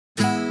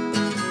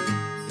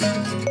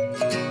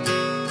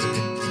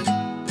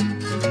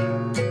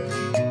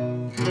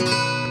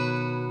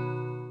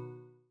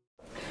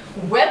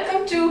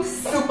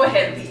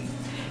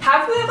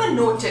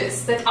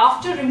noticed that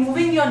after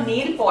removing your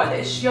nail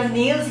polish, your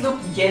nails look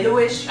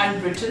yellowish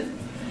and brittle?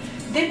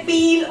 They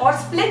peel or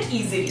split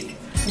easily.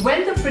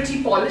 When the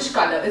pretty polish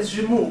color is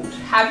removed,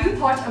 have you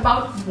thought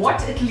about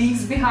what it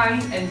leaves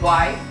behind and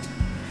why?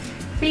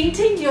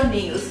 Painting your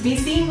nails may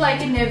seem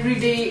like an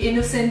everyday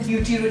innocent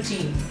beauty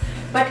routine,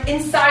 but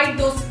inside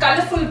those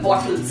colorful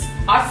bottles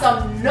are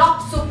some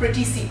not so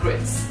pretty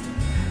secrets.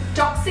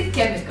 Toxic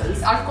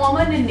chemicals are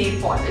common in nail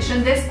polish,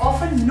 and there's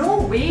often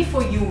no way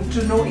for you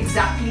to know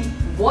exactly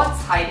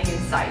what's hiding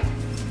inside.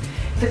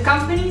 The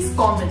companies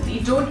commonly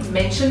don't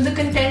mention the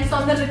contents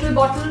on the little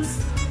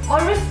bottles, or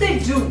if they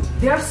do,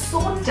 they are so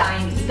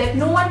tiny that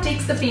no one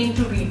takes the pain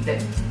to read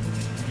them.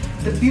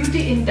 The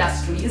beauty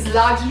industry is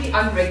largely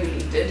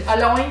unregulated,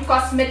 allowing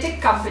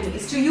cosmetic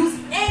companies to use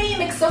any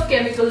mix of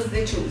chemicals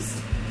they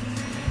choose.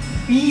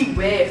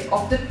 Beware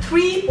of the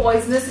 3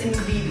 poisonous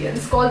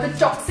ingredients called the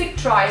toxic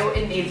trio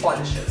in nail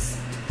polishes.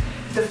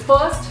 The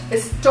first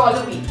is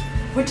toluene,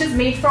 which is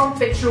made from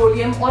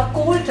petroleum or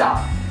coal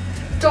tar.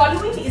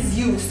 Toluene is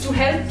used to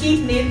help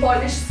keep nail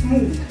polish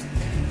smooth.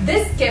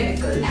 This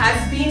chemical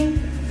has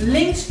been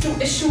linked to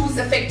issues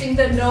affecting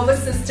the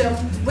nervous system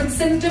with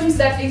symptoms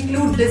that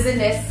include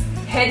dizziness,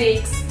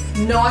 headaches,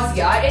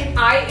 nausea, and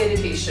eye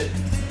irritation.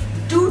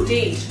 To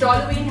date,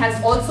 toluene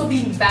has also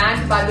been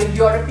banned by the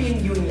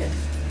European Union.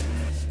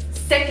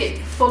 Second,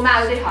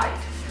 formaldehyde.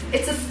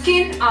 It's a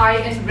skin, eye,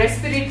 and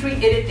respiratory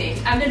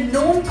irritant and a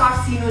known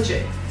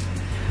carcinogen.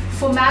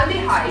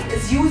 Formaldehyde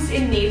is used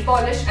in nail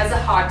polish as a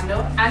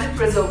hardener and a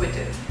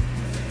preservative.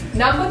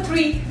 Number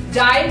 3,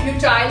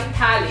 dibutyl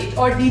phthalate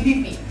or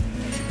DBP.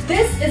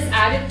 This is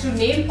added to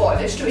nail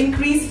polish to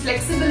increase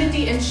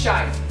flexibility and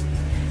shine.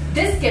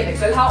 This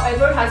chemical,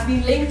 however, has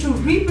been linked to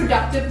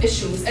reproductive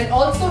issues and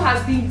also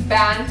has been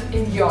banned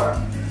in Europe.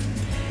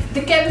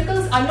 The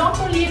chemicals are not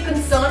only a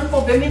concern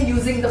for women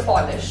using the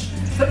polish,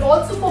 but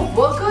also for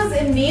workers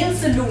in nail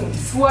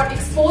salons who are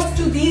exposed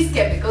to these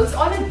chemicals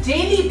on a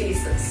daily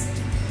basis.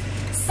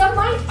 Some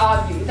might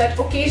argue that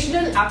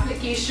occasional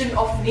application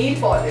of nail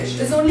polish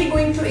is only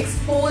going to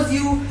expose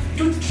you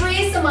to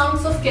trace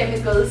amounts of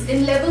chemicals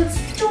in levels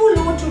too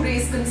low to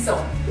raise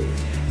concern.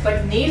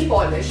 But nail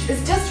polish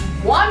is just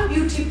one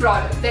beauty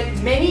product that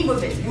many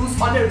women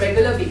use on a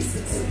regular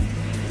basis.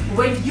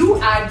 When you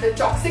add the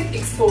toxic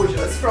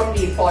exposures from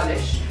nail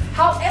polish,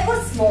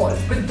 however small,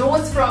 with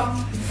those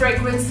from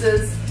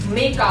fragrances,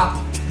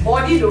 makeup,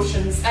 body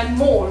lotions and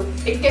more,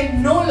 it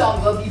can no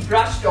longer be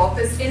brushed off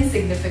as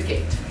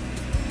insignificant.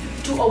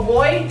 To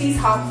avoid these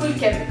harmful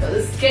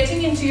chemicals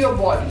getting into your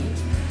body,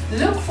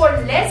 look for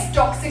less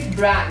toxic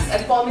brands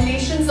and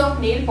formulations of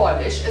nail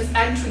polish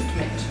and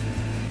treatment.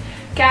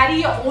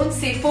 Carry your own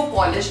safer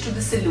polish to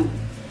the salon.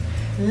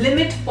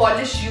 Limit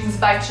polish use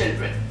by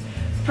children.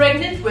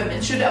 Pregnant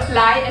women should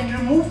apply and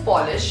remove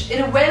polish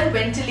in a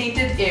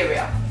well-ventilated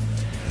area.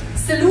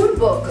 Salon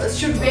workers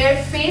should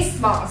wear face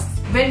masks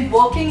when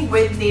working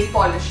with nail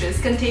polishes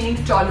containing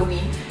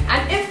toluene,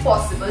 and if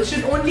possible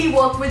should only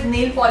work with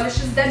nail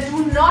polishes that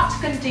do not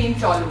contain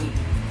toluene.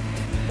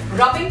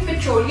 Rubbing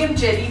petroleum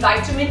jelly,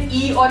 vitamin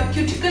E or a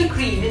cuticle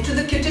cream into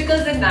the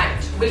cuticles at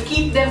night will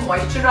keep them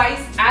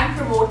moisturized and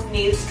promote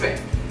nail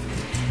strength.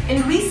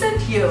 In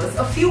recent years,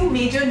 a few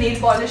major nail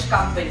polish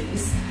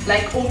companies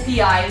like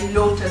OPI,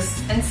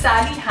 Lotus and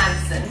Sally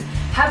Hansen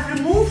have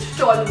removed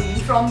toluene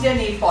from their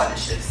nail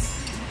polishes.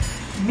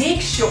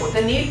 Make sure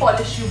the nail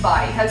polish you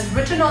buy has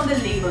written on the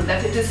label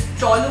that it is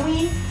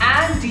toluene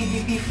and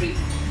DBP free.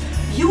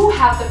 You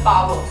have the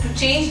power to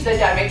change the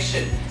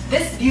direction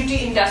this beauty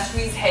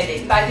industry is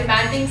heading by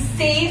demanding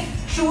safe,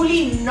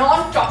 truly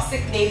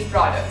non-toxic nail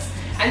products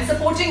and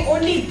supporting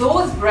only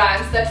those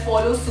brands that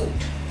follow suit.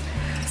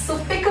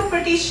 So pick a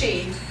pretty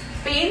shade,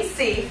 paint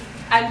safe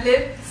and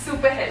live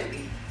super healthy.